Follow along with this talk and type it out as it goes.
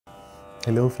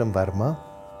Hello from Varma.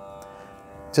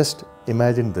 Just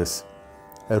imagine this,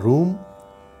 a room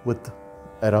with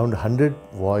around 100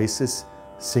 voices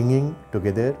singing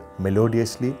together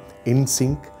melodiously, in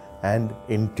sync and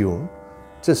in tune.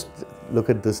 Just look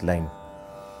at this line.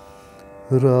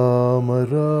 Rama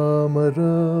Rama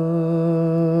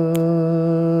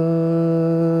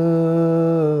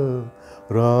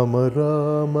Rama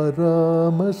Rama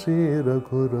Rama Shri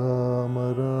Raghu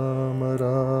Rama Rama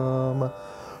Rama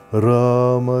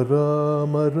Rama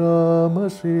Rama Rama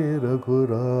Shri Raghu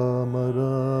Rama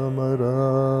Rama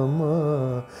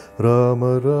Rama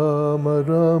Rama Rama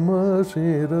Rama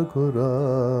Shri Raghu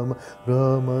Rama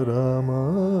Rama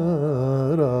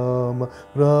Rama Rama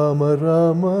Rama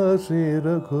Rama Shri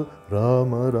Raghu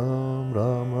Rama Ram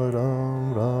Rama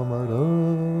Ram Rama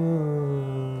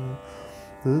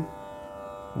Ram.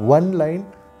 One line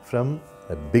from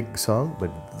a big song,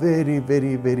 but very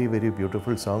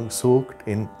beautiful song soaked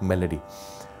in melody.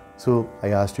 So I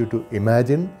asked you to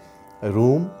imagine a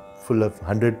room full of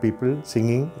 100 people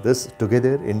singing this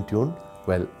together in tune.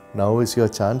 Well, now is your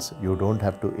chance. You don't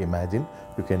have to imagine.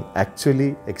 You can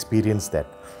actually experience that.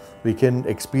 We can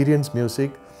experience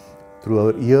music through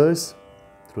our ears,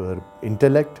 through our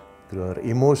intellect, through our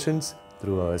emotions,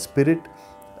 through our spirit,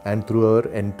 and through our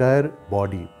entire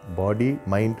body,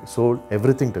 mind, soul,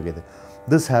 everything together.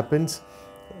 This happens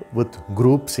with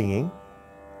group singing,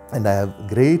 and I have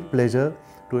great pleasure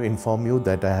to inform you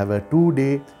that I have a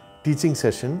 2-day teaching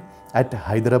session at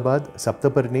Hyderabad,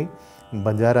 Saptaparni, in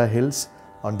Banjara Hills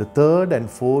on the 3rd and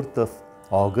 4th of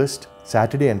August,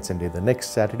 Saturday and Sunday, the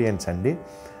next Saturday and Sunday,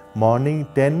 morning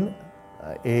 10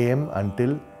 a.m.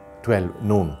 until 12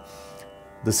 noon.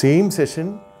 The same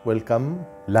session will come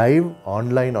live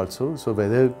online also. So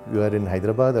whether you are in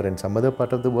Hyderabad or in some other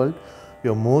part of the world,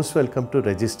 you are most welcome to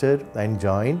register and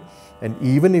join. And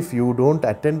even if you don't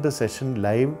attend the session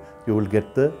live, you will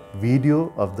get the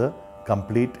video of the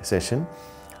complete session.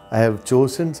 I have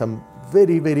chosen some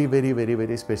very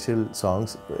special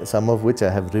songs, some of which I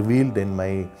have revealed in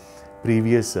my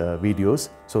previous videos.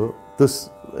 So this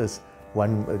is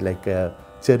one like a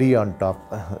cherry on top.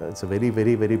 It's a very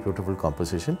beautiful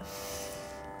composition.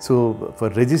 So for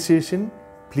registration,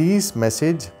 please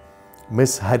message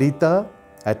Ms.Haritha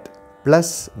at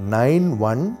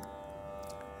 +91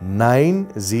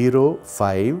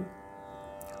 905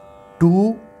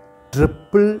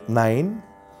 299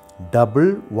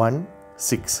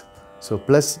 116. So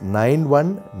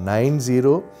 +91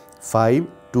 905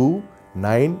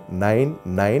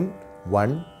 299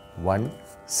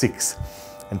 116.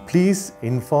 And please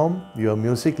inform your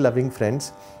music loving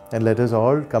friends, and let us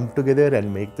all come together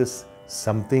and make this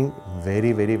something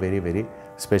very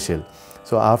special.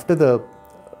 So after the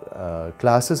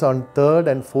classes on 3rd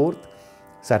and 4th,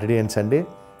 Saturday and Sunday,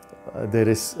 there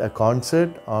is a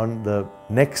concert on the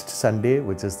next Sunday,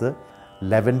 which is the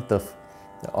 11th of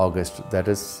August. That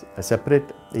is a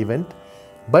separate event,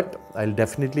 but I'll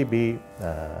definitely be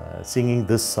singing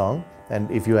this song,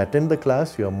 and if you attend the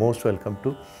class, you are most welcome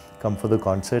to come for the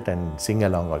concert and sing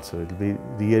along also. It will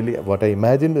be really, what I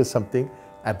imagined is something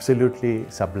absolutely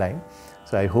sublime.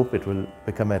 So I hope it will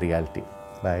become a reality.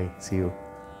 Bye. See you.